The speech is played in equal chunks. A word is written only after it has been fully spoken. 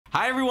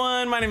Hi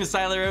everyone, my name is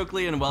Tyler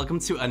Oakley and welcome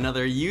to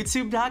another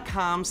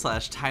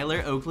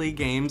youtube.com/Tyler Oakley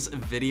Games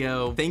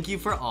video. Thank you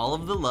for all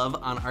of the love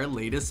on our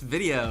latest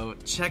video.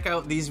 Check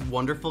out these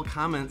wonderful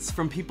comments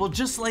from people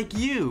just like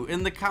you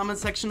in the comment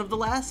section of the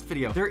last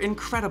video. They're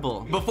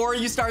incredible. Before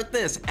you start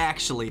this,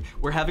 actually,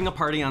 we're having a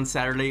party on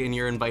Saturday and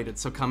you're invited,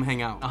 so come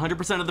hang out.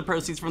 100% of the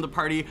proceeds from the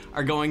party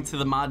are going to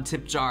the mod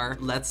tip jar.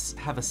 Let's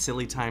have a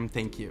silly time,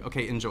 thank you.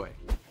 Okay, enjoy.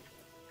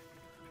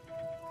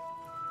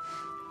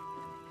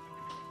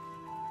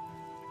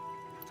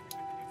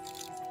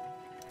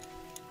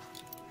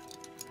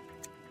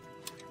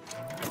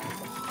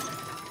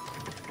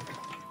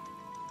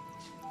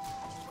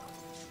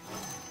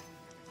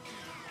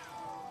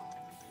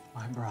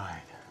 My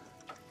bride.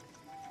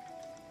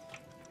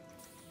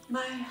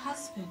 My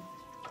husband.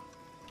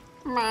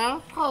 My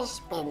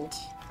husband.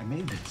 I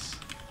made this.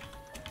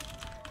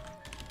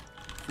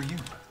 For you.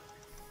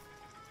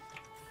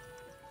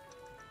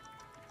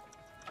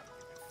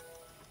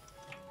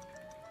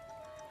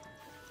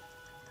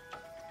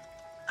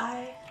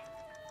 I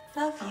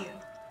love you.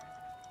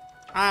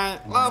 I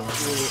love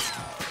you.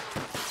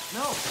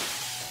 No!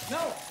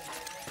 No!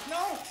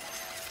 No!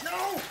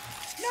 No!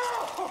 No!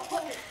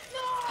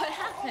 What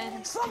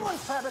happened? Someone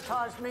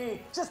sabotaged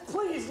me. Just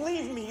please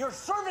leave me. Your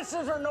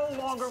services are no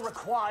longer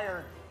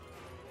required.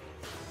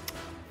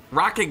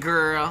 Rocket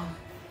girl.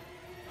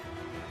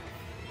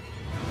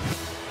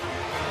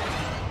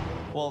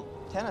 Well,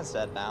 Tana's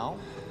dead now.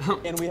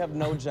 And we have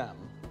no gem.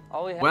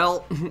 All we have.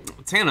 Well,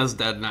 Tana's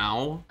dead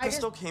now.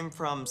 Crystal came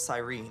from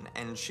Cyrene,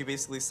 and she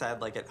basically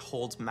said like it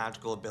holds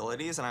magical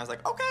abilities, and I was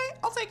like, okay,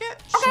 I'll take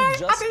it. She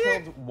just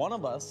killed one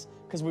of us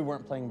because we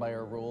weren't playing by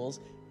her rules.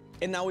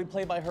 And now we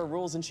play by her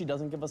rules and she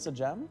doesn't give us a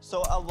gem?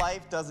 So a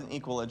life doesn't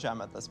equal a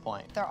gem at this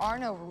point. There are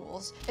no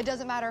rules. It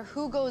doesn't matter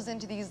who goes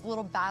into these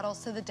little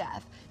battles to the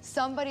death.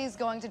 Somebody's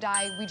going to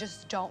die, we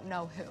just don't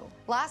know who.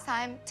 Last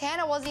time,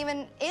 Tana wasn't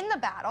even in the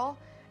battle,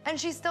 and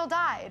she still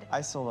died.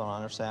 I still don't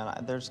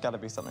understand. There's got to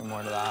be something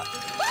more to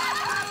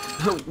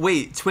that.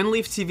 Wait, Twin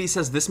Leaf TV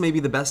says this may be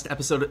the best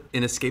episode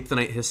in Escape the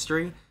Night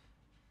history?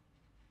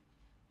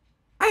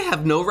 I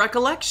have no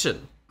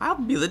recollection. I'll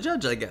be the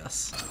judge, I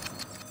guess.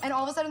 And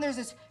all of a sudden, there's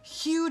this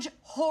huge,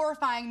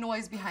 horrifying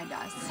noise behind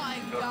us. Oh my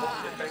God.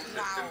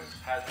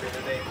 Has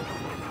been enabled.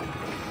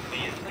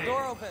 The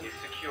door open. Is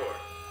secure.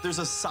 There's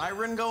a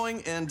siren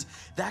going, and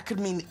that could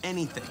mean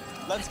anything.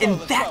 Let's go, And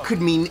let's that go.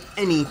 could mean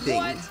anything.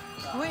 What?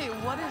 Wait,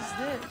 what is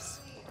this?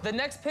 The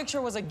next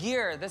picture was a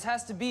gear. This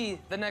has to be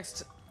the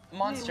next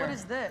monster. Wait, what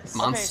is this?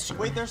 Monster.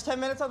 Okay, wait, there's 10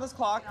 minutes on this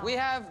clock. We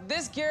have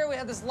this gear, we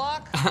have this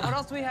lock. What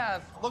else do we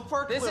have? Look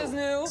for a clue. This is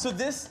new. So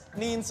this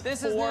means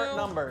This is four new.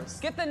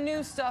 numbers. Get the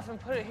new stuff and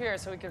put it here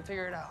so we can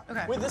figure it out.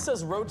 Okay. Wait, this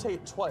says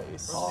rotate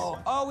twice.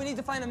 Oh, we need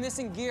to find a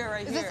missing gear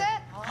right Is here. this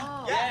it?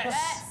 Oh.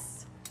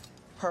 Yes.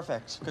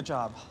 Perfect. Good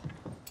job.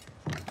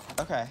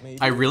 Okay.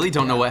 I really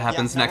don't know what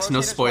happens now next. No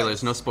rotate it spoilers,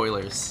 twice. no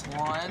spoilers.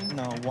 One,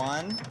 No,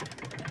 1,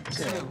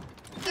 2.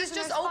 This There's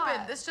just no spot.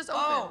 opened. This just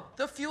opened. Oh.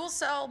 The fuel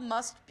cell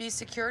must be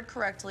secured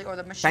correctly or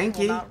the machine Thank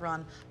will you. not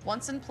run.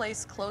 Once in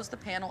place, close the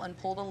panel and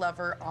pull the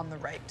lever on the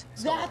right.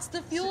 So- That's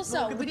the fuel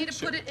cell. at the We need to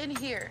picture. put it in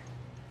here.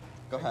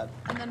 Go ahead.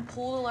 And then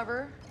pull the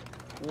lever.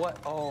 What?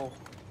 Oh.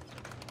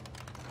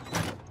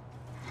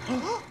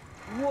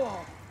 Whoa.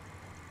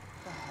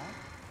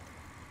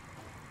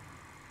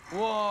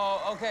 Whoa,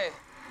 okay.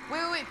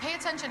 Wait. Pay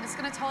attention. It's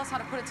going to tell us how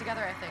to put it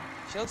together, I think.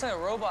 She looks like a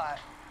robot.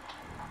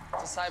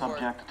 It's a cyborg.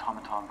 Subject,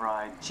 automaton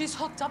bride. She's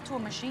hooked up to a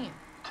machine.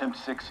 Attempt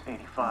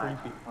 685.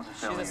 Was a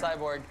She's failure. a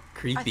cyborg.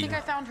 Creepy. I think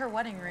I found her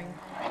wedding ring.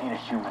 I need a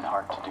human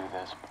heart to do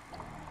this.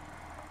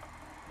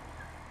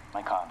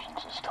 My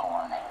conscience is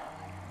torn.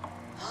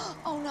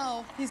 Oh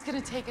no, he's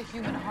going to take a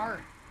human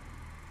heart.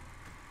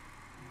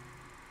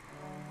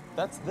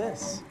 That's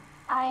this.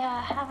 I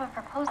have a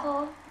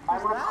proposal.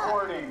 I'm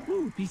recording.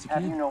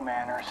 Have you no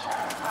manners?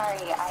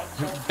 Sorry, I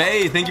just...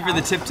 Hey, thank you for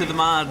the tip to the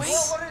mods. I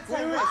saw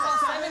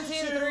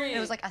 17-3. It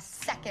was like a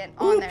second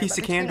Ooh, on there. piece but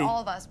of between candy. all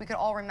of us, we could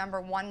all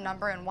remember one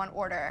number in one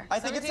order. I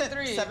think it's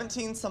 17-3.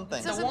 17 something.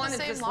 This The isn't one the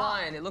is same this lock.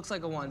 line. It looks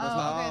like a one. doesn't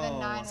Oh, okay, then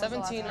 9 it? was the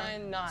last one.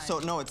 17-9-9. So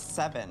no, it's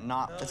 7.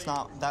 Not. It's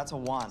not. That's a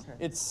 1.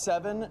 It's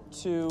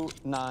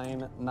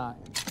 7299.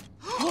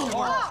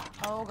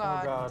 Oh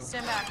God.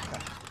 Stand back.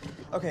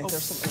 Okay,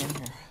 there's something in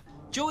here.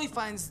 Joey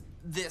finds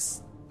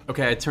this,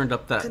 Okay, I turned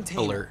up that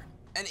Container. alert.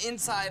 and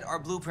inside are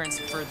blueprints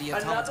for the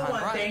automaton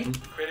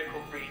bride.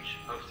 Critical breach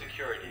of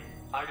security.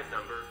 Item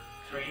number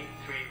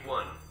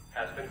 331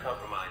 has been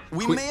compromised.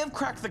 We may have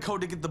cracked the code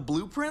to get the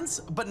blueprints,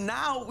 but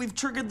now we've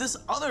triggered this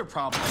other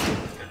problem.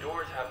 The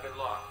doors have been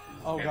locked.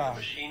 Oh, and God. the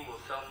machine will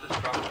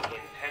self-destruct in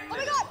 10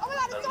 minutes. Oh my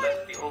God, it's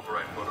unless the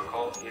override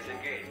protocol is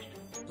engaged.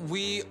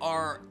 We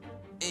are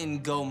in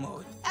go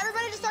mode.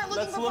 Everybody just start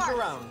looking Let's for look parts.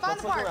 around. Find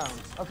Let's the look parts.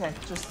 around. Okay,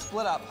 just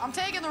split up. I'm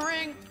taking the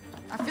ring.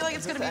 I feel like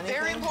it's going to be this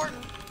very anything?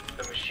 important.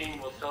 The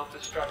machine will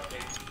self-destruct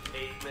in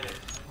 8 minutes.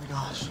 Oh my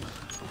gosh.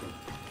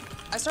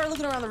 I started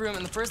looking around the room,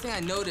 and the first thing I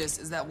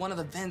noticed is that one of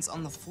the vents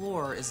on the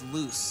floor is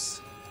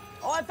loose.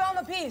 Oh, I found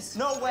the piece.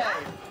 No way.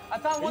 I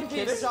found one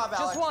piece. Good job, Alex.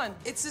 Just one.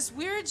 It's this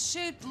weird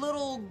shaped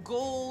little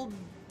gold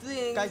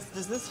thing. Guys,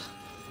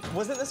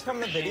 wasn't this from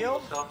the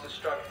video?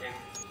 Self-destruct in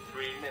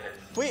 3 minutes.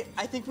 Wait,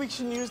 I think we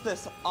can use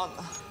this on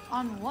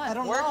what? I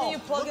don't Where know. can you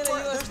plug in a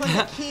USB? There's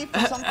like a key for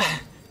something.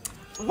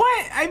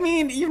 What? I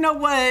mean, you know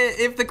what?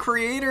 If the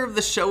creator of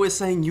the show is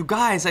saying, you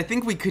guys, I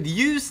think we could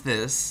use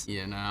this,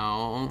 you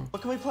know.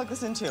 What can we plug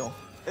this into?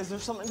 Is there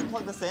something to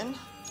plug this in?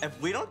 If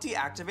we don't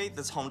deactivate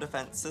this home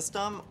defense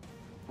system,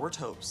 we're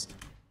toast.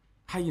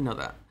 How you know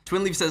that?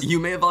 Twinleaf says, you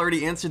may have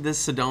already answered this,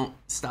 so don't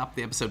stop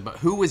the episode, but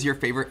who was your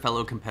favorite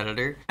fellow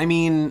competitor? I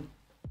mean,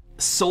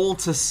 soul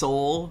to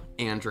soul,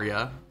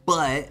 Andrea.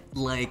 But,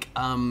 like,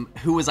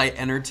 who was I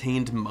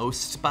entertained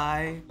most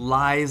by?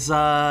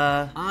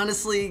 Liza.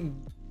 Honestly,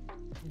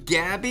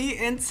 Gabby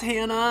and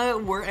Tana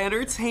were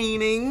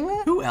entertaining.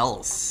 Who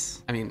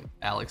else? I mean,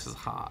 Alex is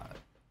hot.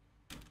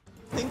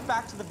 Think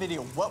back to the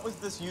video. What was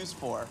this used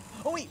for?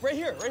 Oh wait, right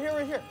here.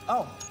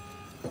 Oh,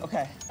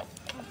 okay.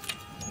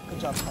 Good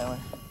job, Tyler.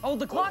 Oh,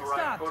 the clock Override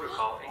stopped.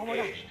 protocol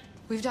engaged.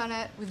 We've done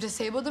it. We've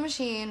disabled the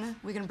machine.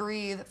 We can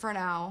breathe for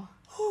now.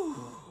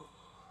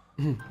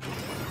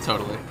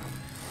 Totally.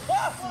 He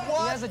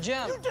has a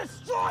gem. You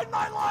destroyed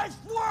my life's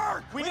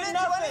work! We didn't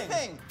do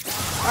anything.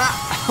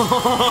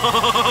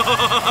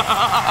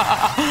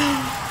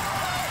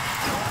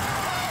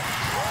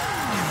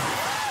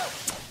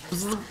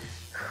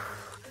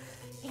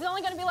 He's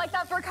only gonna be like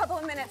that for a couple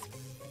of minutes.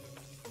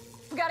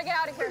 We gotta get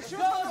out of here. Go,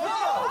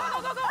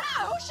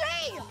 who's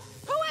she?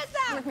 Who is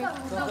that? Go.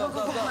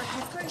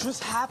 What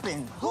just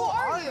happened? Who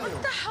are you?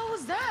 What the hell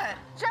was that?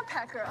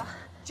 Jetpack girl.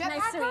 Jetpack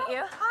nice girl? to meet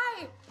you.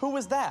 Hi. Who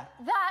was that?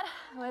 That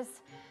was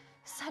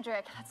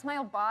Cedric. That's my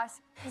old boss.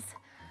 He's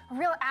a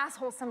real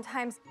asshole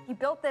sometimes. He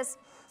built this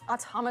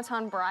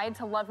automaton bride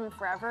to love him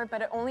forever,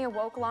 but it only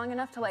awoke long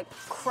enough to like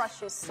crush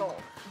his soul.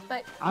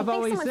 But he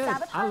thinks someone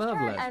sabotaged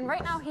her, and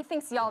right now he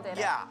thinks y'all did it.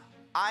 Yeah,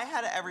 I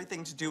had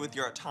everything to do with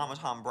your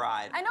automaton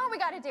bride. I know what we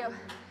gotta do.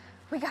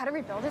 We gotta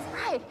rebuild his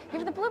bride. You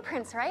have the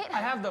blueprints, right? I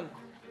have them.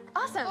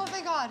 Awesome. Oh,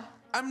 thank God.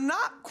 I'm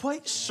not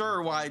quite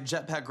sure why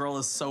Jetpack Girl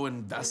is so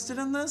invested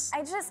in this.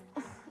 I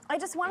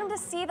just want him to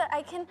see that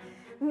I can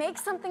make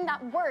something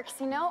that works,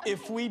 you know?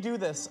 If we do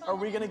this, are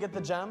we gonna get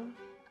the gem?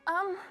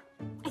 I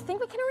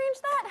think we can arrange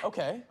that.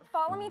 Okay.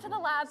 Follow me to the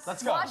lab.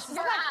 Let's go. Watch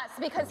your ass,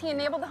 because he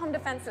enabled the home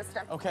defense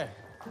system. Okay.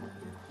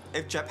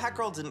 If Jetpack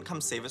Girl didn't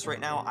come save us right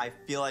now, I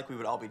feel like we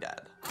would all be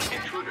dead.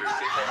 Intruders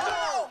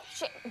detected.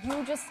 Shit,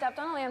 you just stepped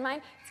on a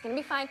landmine. It's gonna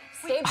be fine.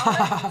 Stay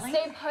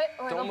put,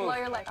 or it'll blow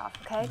your leg off,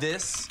 okay?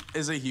 This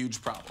is a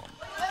huge problem.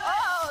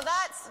 Oh,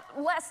 that's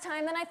less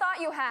time than I thought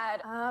you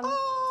had.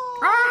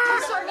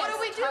 So what do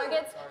we do?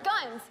 Targets,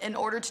 guns. In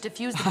order to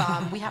defuse the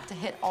bomb, we have to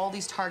hit all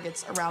these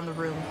targets around the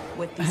room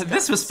with these guns.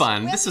 This was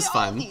fun. We This have was to do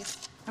all fun. of these.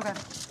 Okay.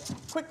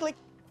 Quickly.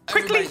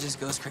 Everybody just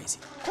goes crazy.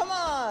 Come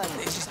on.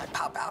 It's just like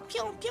pow pow,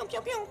 pew pew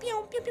pew pew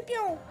pew pew pew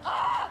pew.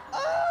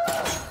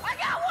 I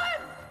got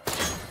one!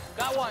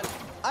 Got one.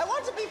 I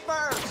want to be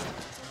first.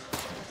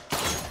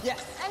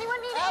 Yes. Anyone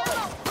need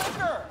ammo?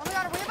 Quicker. Oh my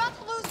God, are we about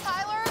to lose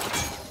Tyler?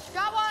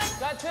 Got one.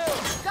 Got two.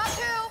 Got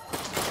two.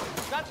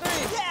 Got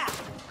three. Yeah.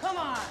 Come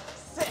on.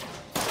 Sick.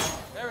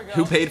 There we go.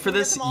 Who paid for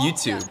this? them all?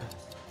 YouTube.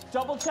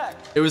 Double check.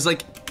 It was a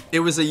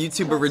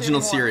YouTube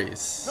original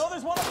series. No,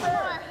 there's one up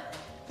there.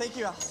 Thank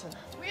you, Allison.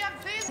 We have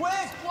these. Quick.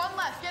 One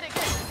left. Get it.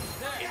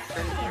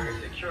 Incendiary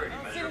security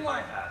measure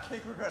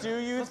bypass. Do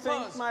you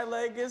think pose. my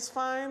leg is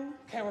fine?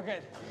 Okay, we're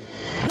good.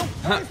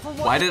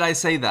 Why did I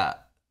say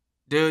that?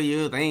 Do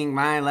you think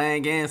my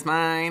leg is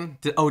mine?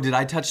 Did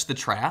I touch the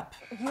trap?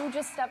 You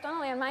just stepped on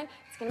a landmine.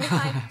 It's gonna be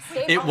fine.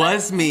 Stay It put,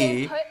 was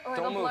me. Stay put, or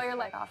it'll blow your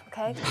leg off,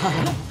 okay?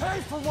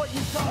 Pay for what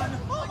you've done!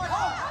 Oh my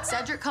God!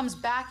 Cedric comes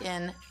back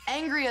in,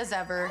 angry as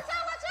ever.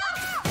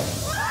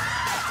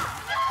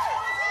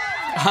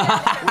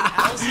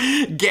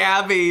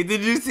 Gabby,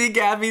 did you see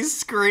Gabby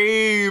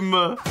scream?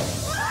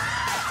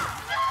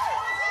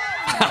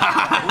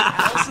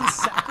 Allison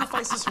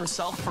sacrifices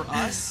herself for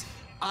us.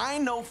 I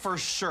know for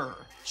sure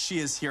she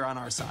is here on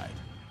our side.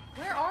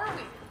 Where are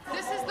we?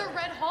 This is the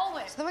red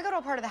hallway. So then we go to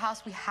a part of the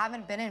house we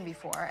haven't been in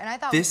before, and I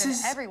thought This we've been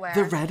is everywhere.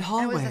 the red And it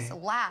hallway. was this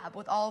lab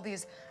with all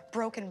these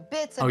broken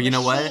bits of Oh, you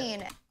know what?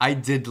 machine I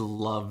did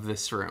love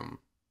this room.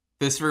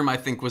 This room, I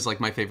think, was like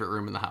my favorite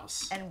room in the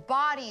house. and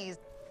bodies.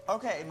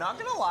 Okay, not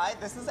gonna lie,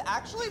 this is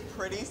actually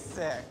pretty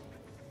sick.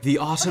 The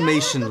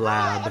automation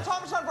lab.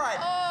 Automaton bride.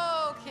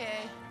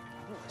 Okay.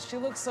 She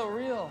looks so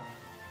real.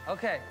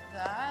 Okay.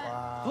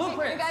 That.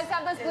 Blueprints. You guys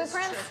have those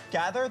blueprints?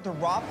 Gather the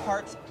raw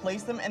parts,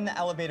 place them in the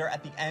elevator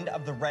at the end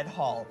of the red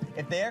hall.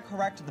 If they are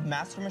correct, the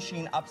master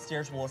machine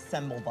upstairs will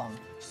assemble them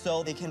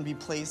so they can be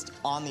placed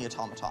on the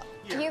automaton.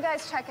 You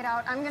guys check it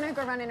out. I'm gonna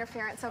go run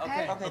interference,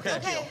 okay?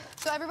 Okay,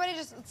 so everybody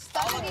just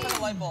stop Look at the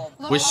light bulb.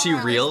 Was she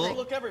real?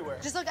 Look everywhere.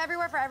 Just look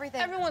everywhere for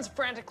everything. Everyone's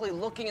frantically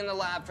looking in the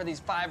lab for these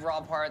 5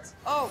 raw parts.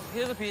 Oh,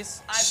 here's a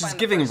piece. I She's find the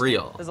giving first.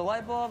 real. There's a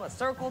light bulb, a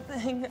circle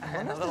thing,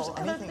 and a little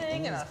other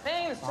thing, and a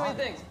thing. There's 3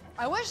 things.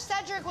 I wish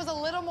Cedric was a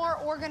little more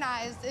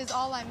organized, is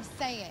all I'm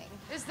saying.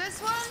 Is this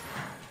one?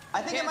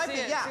 I think it might be,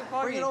 yeah.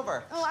 Bring it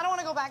over. Oh, I don't want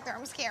to go back there.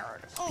 I'm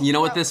scared. Oh, You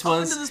know what this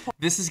was?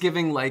 This is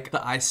giving like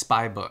the I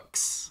Spy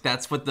books.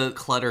 That's what the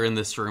clutter in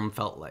this room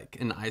felt like,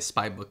 an I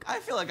Spy book. I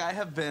feel like I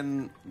have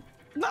been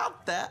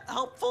not that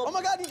helpful. Oh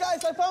my God, you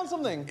guys, I found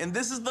something. And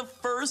this is the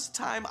first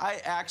time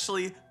I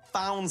actually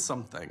found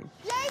something.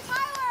 Yay,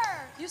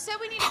 Tyler! You said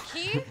we need a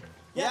key?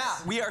 Yeah.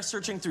 We are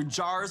searching through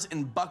jars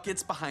and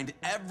buckets behind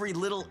every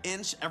little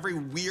inch, every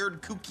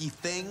weird kooky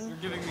thing. You're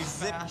giving me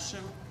fashion.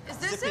 Is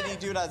this Zippity it?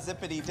 doo dah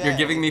zippity day. You're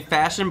giving me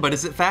fashion, but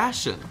is it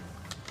fashion?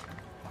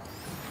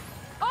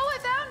 Oh, I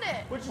found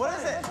it. What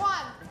is it? Which one?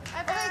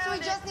 I Okay, so we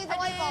found just it. need the I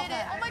light bulb did it.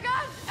 then. Oh my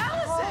God,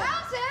 Allison!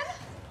 Allison!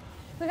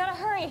 We gotta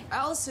hurry.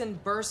 Allison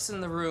bursts in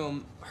the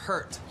room,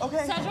 hurt.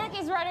 Okay. Cedric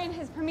is running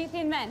his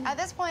Promethean men. At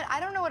this point, I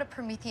don't know what a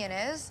Promethean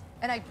is,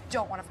 and I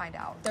don't want to find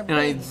out. And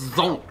I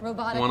don't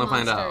robotic want to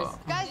find monsters.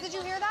 out. Guys, did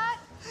you hear that?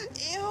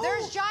 Ew.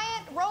 There's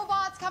giant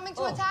robots coming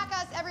to attack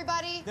us,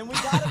 everybody. Then we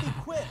gotta be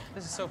quick.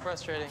 This is so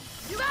frustrating.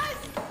 You guys,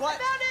 What? I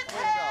found it.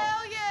 Where'd it go?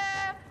 Hell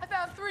yeah! I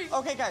found 3.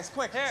 Okay, guys,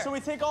 quick. Here. So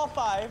we take all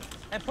 5.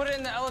 And put it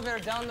in the elevator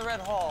down the red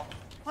hall.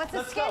 What's a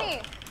Let's go.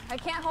 skinny? I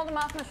can't hold him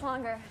off much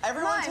longer.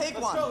 Everyone Come on. take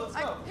one. Let's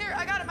go. Here,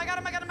 I got him. Be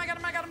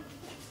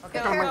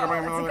careful.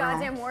 It's a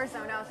goddamn war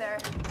zone out there.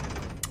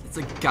 It's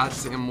a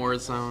goddamn war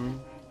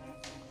zone.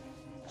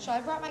 So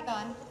I brought my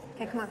gun.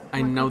 Okay, come on.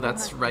 I know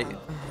that's right.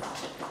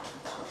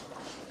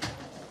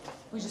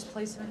 We just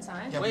place him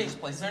inside? Wait,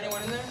 is there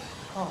anyone in there?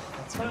 Oh,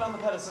 let's put it on the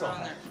pedestal. Put it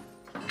on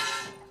there.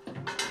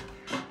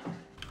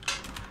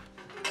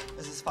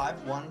 This is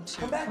 5. 1,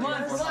 2, Come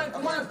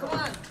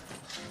on.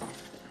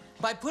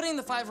 By putting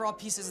the 5 raw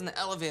pieces in the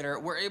elevator,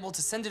 we're able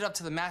to send it up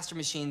to the master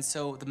machine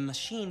so the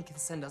machine can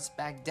send us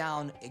back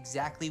down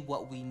exactly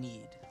what we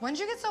need. When'd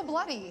you get so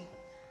bloody?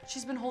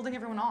 She's been holding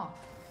everyone off.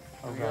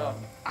 Oh God.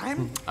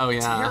 I'm Oh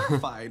yeah.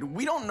 terrified.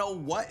 We don't know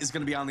what is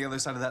gonna be on the other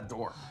side of that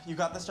door. You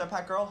got this,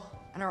 jetpack girl?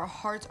 And our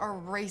hearts are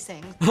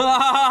racing. Wait.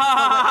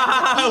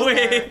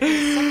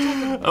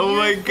 Oh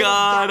my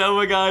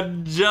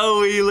God,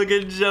 Joey, look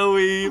at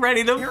Joey.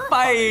 Ready to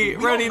fight,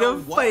 ready to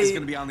What is fight.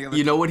 gonna be on the other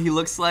You know what he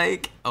looks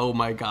like? Oh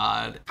my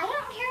God. I don't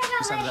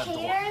care Side of about that my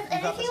door. haters,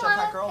 and got if this, you jetpack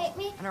want girl? to fight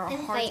me, And our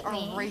then hearts fight are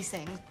me.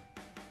 racing.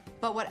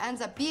 But what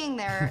ends up being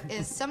there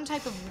is some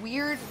type of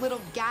weird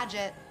little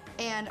gadget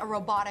and a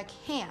robotic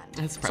hand.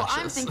 It's So precious.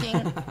 I'm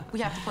thinking we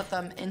have to put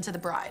them into the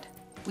bride.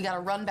 We gotta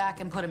run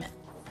back and put them in.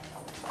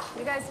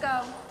 You guys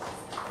go.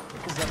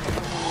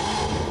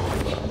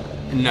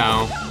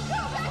 No.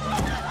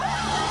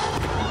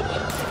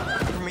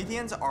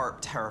 Prometheans are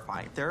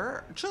terrifying.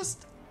 They're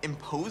just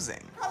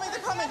imposing. They're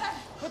coming.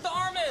 Put the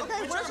arm in!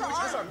 Okay, where's our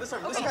arm? This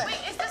arm. Okay. Wait,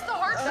 is this the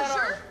heart for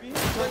sure?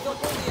 Don't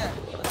hold it yet.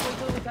 Let's wait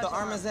till we catch The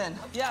arm is in.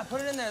 Yeah,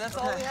 put it in there. That's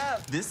all we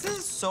have. This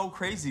is so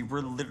crazy. We're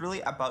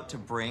literally about to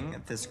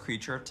bring this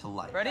creature to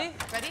life. Ready?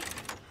 Ready?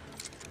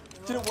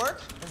 Did it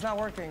work? It's not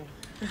working.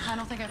 I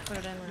don't think I put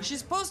it in. She's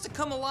supposed to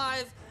come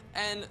alive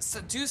and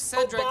seduce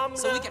Cedric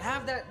so we can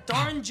have that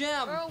darn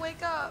gem. Girl,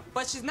 wake up.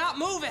 But she's not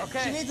moving. She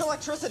Okay. needs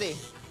electricity.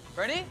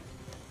 Ready?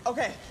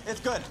 Okay, it's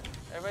good.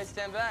 Everybody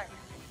stand back.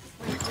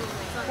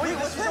 Wait,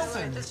 what's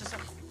this?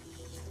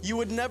 You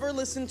would never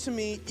listen to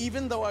me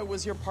even though I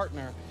was your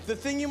partner. The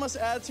thing you must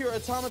add to your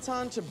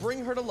automaton to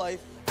bring her to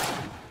life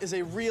is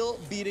a real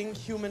beating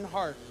human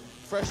heart,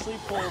 freshly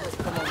pulled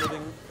from a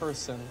living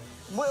person.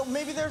 Well,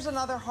 maybe there's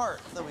another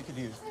heart that we could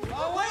use.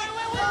 Oh,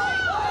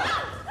 wait.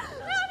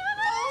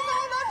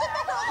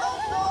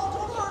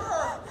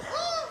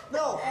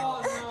 No.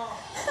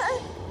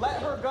 Oh,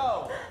 Let her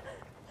go.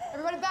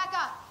 Everybody back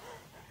up.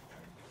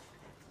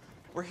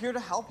 We're here to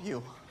help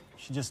you.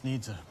 She just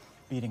needs a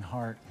beating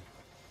heart.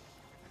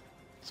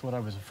 It's what I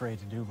was afraid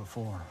to do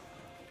before.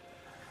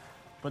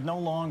 But no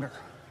longer.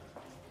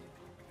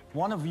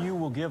 One of you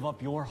will give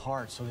up your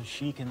heart so that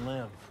she can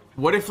live.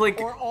 What if like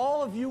Or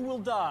all of you will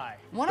die.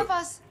 One of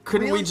us.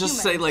 Couldn't real we just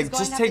humans, say, like, is going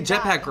just to have take to die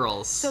Jetpack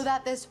Girls? So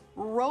that this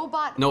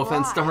robot. no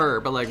offense to bride her,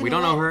 but like we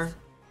can don't know live. her.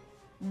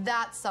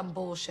 That's some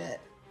bullshit.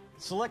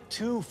 Select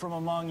 2 from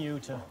among you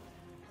to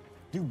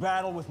do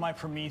battle with my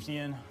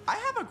Promethean. I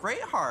have a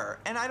great heart,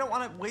 and I don't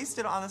want to waste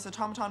it on this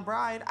automaton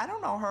bride. I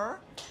don't know her.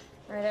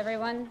 Right,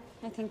 everyone?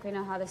 I think we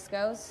know how this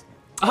goes.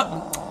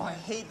 Oh, I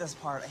hate this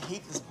part. I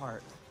hate this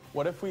part.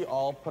 What if we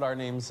all put our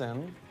names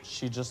in?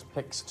 She just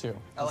picks 2.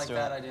 I like do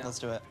that it. idea. Let's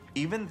do it.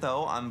 Even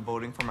though I'm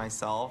voting for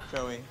myself,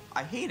 Joey,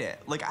 I hate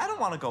it. Like, I don't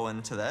want to go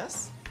into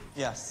this.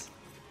 Yes.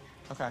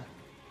 Okay.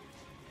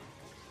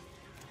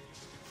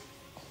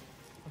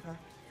 Okay.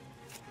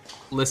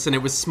 Listen,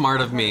 it was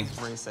smart of me.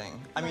 It's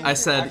racing. I mean, I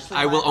said actually,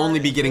 I my will only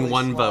heart be is getting really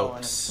one slow, vote. and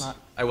it's not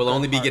I will a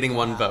only good be heart getting to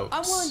one have. vote.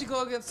 I'm willing to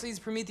go against these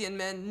Promethean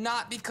men,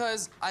 not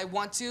because I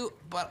want to,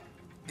 but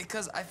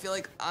because I feel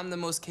like I'm the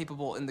most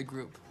capable in the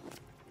group.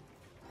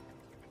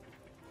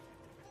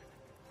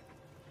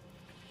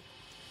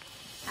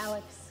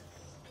 Alex.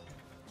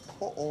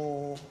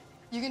 Uh-oh.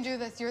 You can do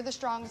this. You're the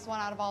strongest one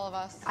out of all of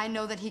us. I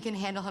know that he can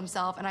handle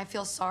himself, and I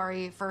feel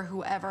sorry for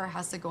whoever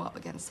has to go up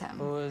against him.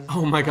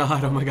 Oh my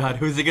god,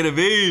 who's it gonna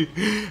be?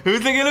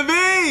 Who's it gonna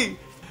be?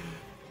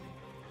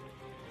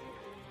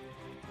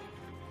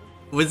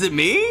 Was it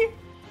me?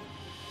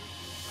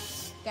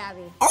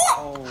 Gabby.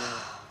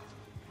 Oh.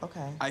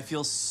 Okay. I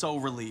feel so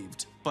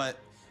relieved, but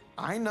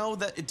I know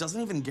that it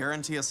doesn't even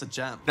guarantee us a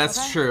gem.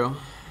 That's true.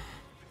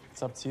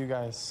 It's up to you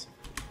guys.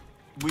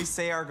 We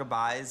say our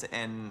goodbyes,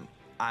 and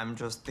I'm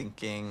just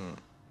thinking,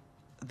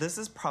 this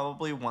is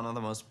probably one of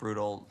the most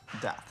brutal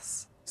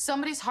deaths.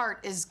 Somebody's heart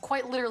is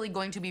quite literally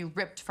going to be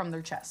ripped from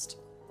their chest.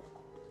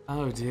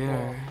 Oh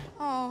dear.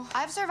 Oh,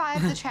 I've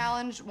survived the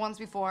challenge once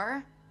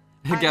before.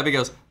 Gabby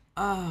goes,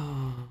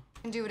 oh.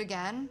 I can do it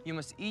again. You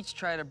must each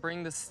try to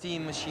bring the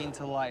steam machine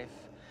to life.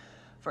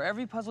 For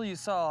every puzzle you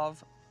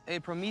solve, a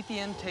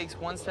Promethean takes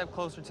one step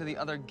closer to the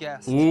other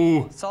guest.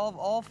 Ooh. Solve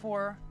all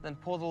 4, then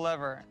pull the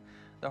lever.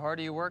 The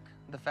harder you work,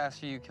 the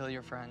faster you kill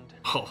your friend.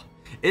 Oh,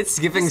 it's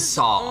giving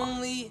Saw. The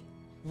only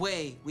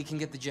way we can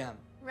get the gem.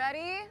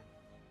 Ready?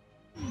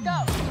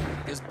 Go.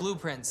 There's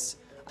blueprints.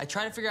 I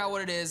try to figure out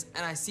what it is,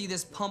 and I see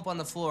this pump on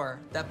the floor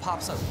that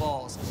pops up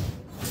balls.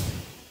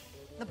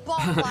 The ball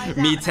flies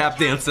Me out. tap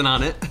dancing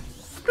on it.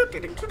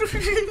 Did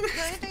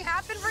anything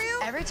happen for you?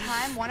 Every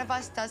time one of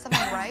us does something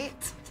right,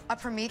 a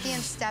Promethean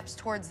steps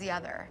towards the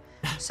other.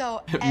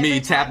 So Me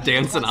every tap time he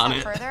goes dancing one on step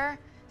it. Further,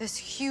 this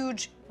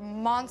huge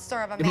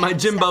monster of a man My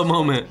Jimbo steps towards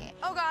moment. me.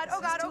 Oh God, oh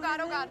God, oh God,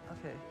 oh God.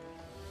 Okay.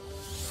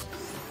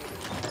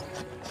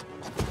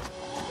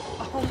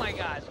 Oh my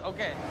gosh,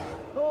 okay.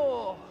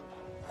 Oh.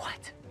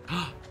 What?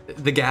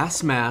 The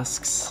gas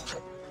masks.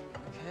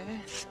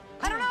 Okay.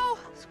 I don't know.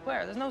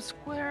 Square, there's no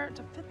square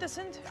to fit this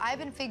into. I've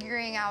been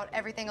figuring out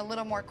everything a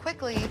little more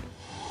quickly,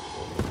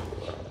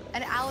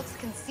 and Alex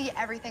can see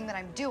everything that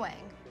I'm doing.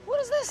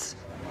 What is this?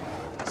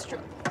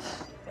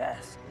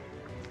 Yes.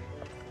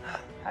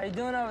 How you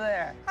doing over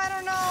there? I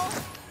don't know.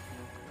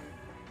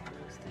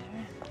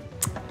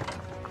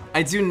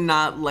 I do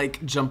not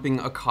like jumping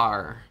a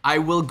car. I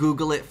will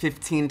Google it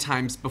 15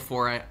 times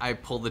before I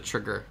pull the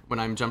trigger when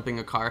I'm jumping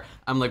a car.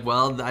 I'm like,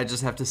 well, I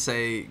just have to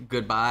say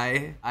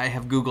goodbye. I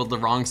have Googled the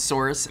wrong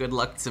source. Good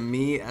luck to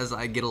me as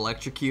I get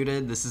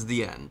electrocuted. This is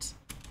the end.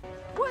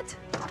 What?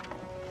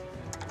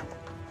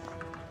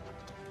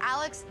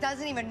 Alex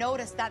doesn't even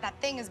notice that that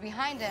thing is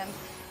behind him,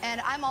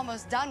 and I'm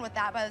almost done with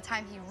that by the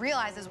time he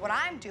realizes what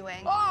I'm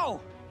doing.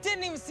 Oh!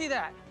 Didn't even see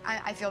that.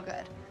 I feel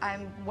good.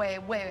 I'm way,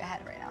 way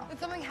ahead right now. Did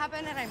something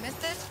happen and I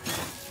missed it?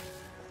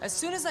 As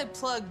soon as I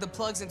plug the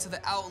plugs into the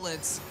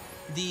outlets,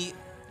 the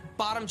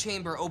bottom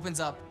chamber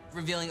opens up,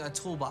 revealing a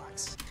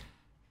toolbox.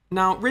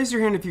 Now, raise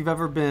your hand if you've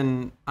ever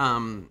been,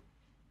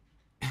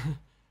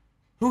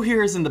 who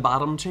here is in the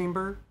bottom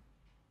chamber?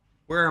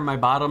 Where are my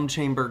bottom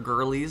chamber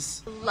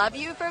girlies? Love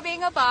you for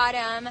being a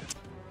bottom.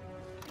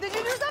 Did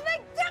you do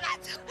something? Damn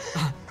it!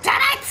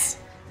 Damn it!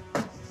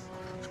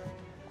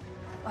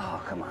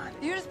 Oh, come on.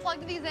 You just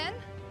plugged these in?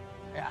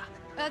 Yeah.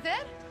 That's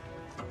it?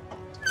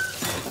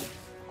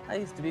 I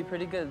used to be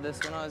pretty good at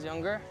this when I was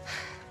younger.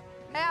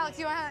 Hey, Alex,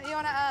 you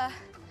wanna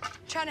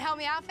try to help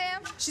me out,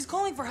 fam? She's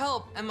calling for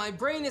help, and my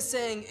brain is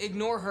saying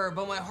ignore her,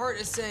 but my heart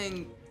is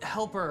saying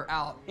help her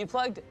out. You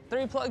plugged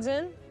 3 plugs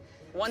in?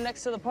 One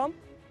next to the pump?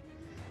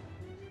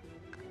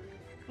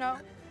 No,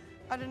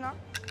 I did not.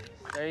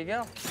 There you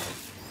go.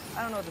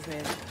 I don't know what this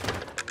means.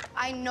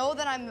 I know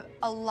that I'm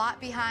a lot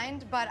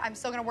behind, but I'm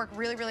still gonna work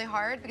really, really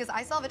hard because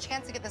I still have a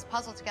chance to get this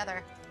puzzle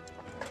together.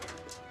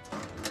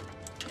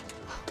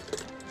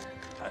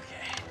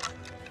 Okay.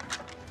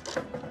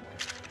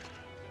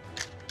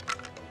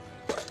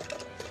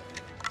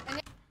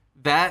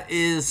 That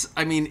is,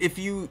 I mean, if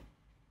you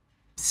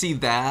see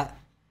that,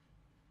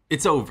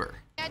 it's over.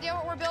 Any idea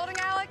what we're building,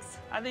 Alex?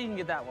 I think you can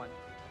get that one.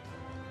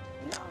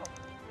 No.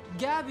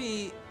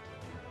 Gabby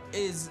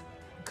is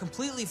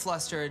completely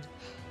flustered,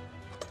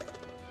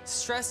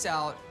 stressed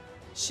out.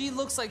 She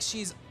looks like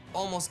she's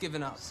almost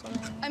given up.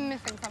 I'm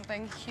missing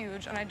something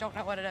huge, and I don't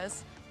know what it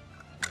is.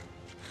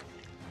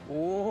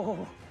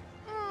 Ooh.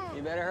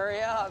 You better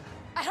hurry up.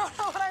 I don't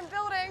know what I'm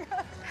building.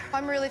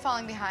 I'm really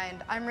falling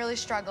behind. I'm really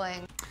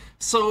struggling.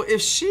 So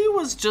if she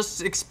was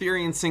just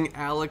experiencing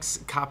Alex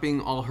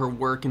copying all her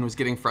work and was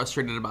getting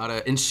frustrated about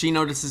it, and she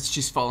notices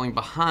she's falling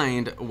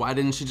behind, why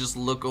didn't she just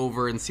look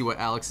over and see what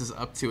Alex is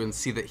up to and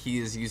see that he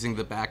is using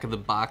the back of the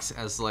box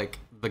as like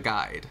the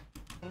guide?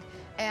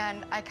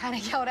 And I kind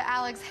of yelled at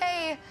Alex,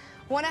 hey,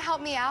 wanna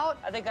help me out?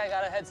 I think I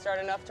got a head start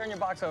enough. Turn your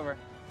box over.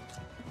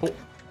 Oh.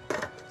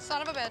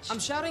 Son of a bitch. I'm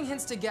shouting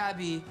hints to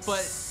Gabby, but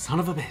son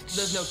of a bitch.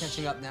 There's no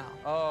catching up now.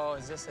 Oh,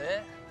 is this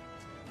it?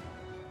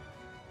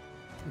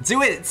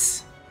 Do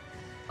it!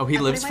 Oh, he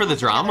lives for the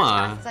As drama.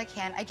 fast as I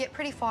can. I get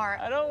pretty far.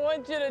 I don't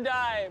want you to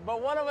die,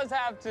 but one of us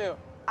have to.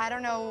 I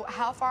don't know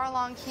how far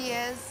along he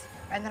is,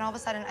 and then all of a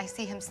sudden I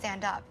see him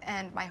stand up,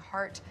 and my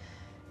heart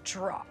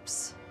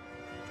drops.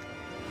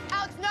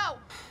 Alex, no!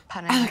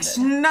 Pun Alex,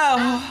 intended. no!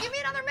 Alex, give me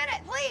another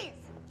minute, please!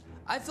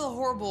 I feel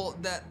horrible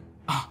that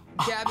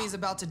Gabby's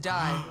about to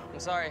die. I'm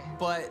sorry,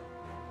 but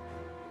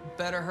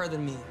better her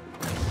than me.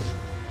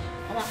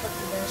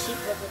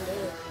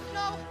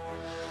 No!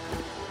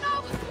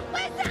 No!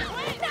 Please no!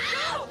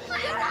 No!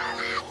 Please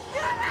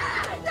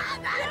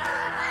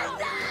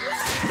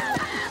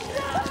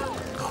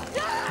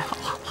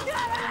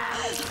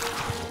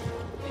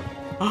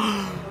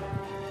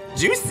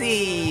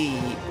Juicy.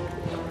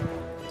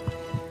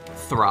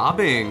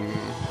 Throbbing.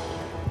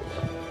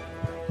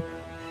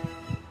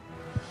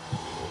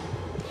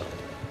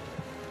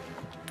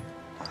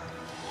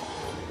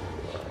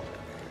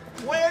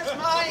 Where's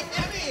my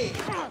Emmy?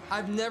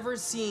 I've never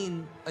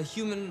seen a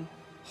human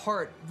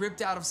heart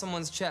ripped out of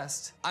someone's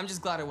chest. I'm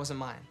just glad it wasn't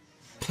mine.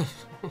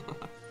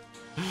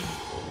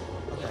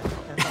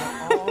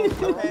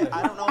 Okay,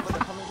 I don't know, but they're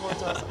coming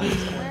towards us.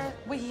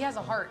 Wait, he has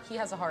a heart. He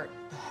has a heart.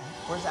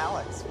 Where's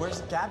Alex?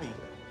 Where's Gabby?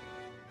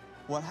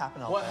 What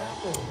happened out What there?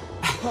 happened?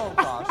 Oh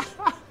gosh.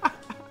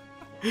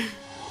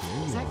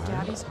 Is that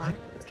Gabby's heart?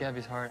 It's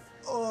Gabby's heart.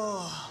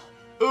 Oh.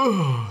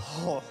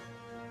 Ugh.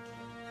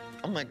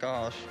 Oh my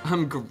gosh.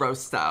 I'm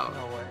grossed out.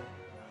 No way.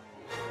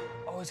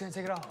 Oh, he's gonna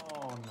take it off.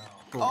 Oh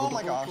no. Oh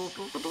my gosh.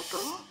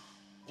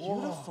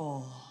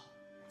 Beautiful.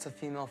 It's a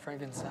female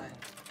Frankenstein.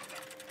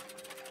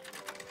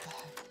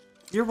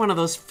 You're one of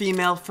those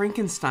female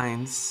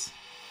Frankensteins.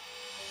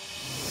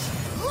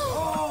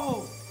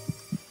 Oh!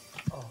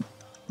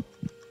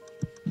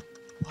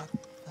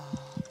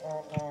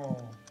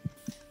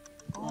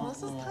 Oh,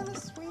 this is kind of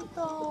sweet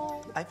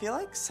though. I feel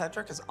like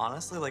Cedric is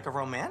honestly like a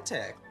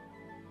romantic.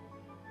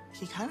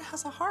 He kind of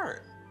has a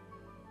heart.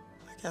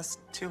 I guess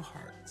 2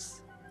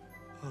 hearts.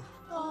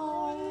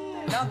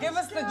 Oh. Now give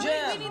us the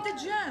gem. We need the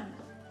gem.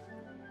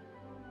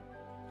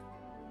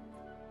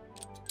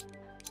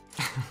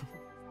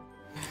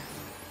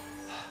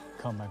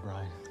 Come, my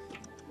bride.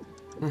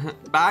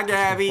 Bye, So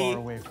Gabby. far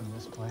away from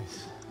this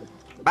place.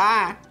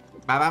 Bye.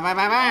 Bye, bye, bye,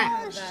 bye,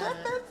 bye. I ship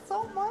it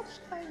so much,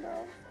 I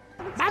know.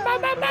 Bye, bye,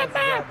 bye, bye,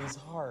 bye. Gabby's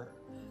heart.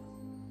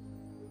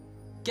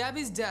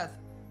 Gabby's death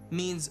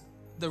means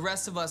the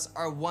rest of us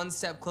are one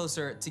step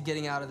closer to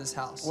getting out of this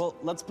house. Well,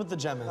 let's put the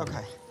gem in.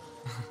 Okay.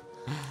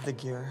 The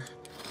gear.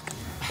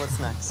 What's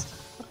next?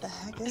 What the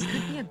heck is It it?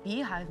 could be a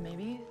beehive,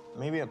 maybe.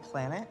 Maybe a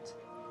planet?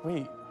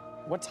 Wait,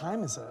 what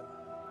time is it?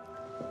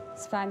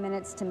 It's 5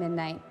 minutes to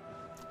midnight.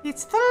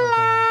 It's the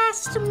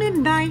last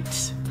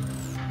midnight.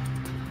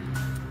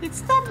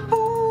 It's the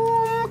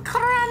boom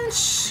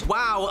crunch.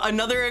 Wow,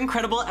 another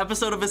incredible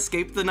episode of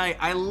Escape the Night.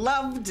 I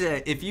loved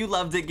it. If you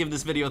loved it, give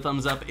this video a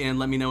thumbs up and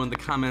let me know in the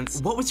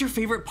comments. What was your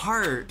favorite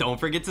part? Don't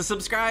forget to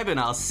subscribe and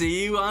I'll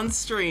see you on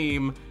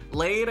stream.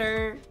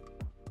 Later.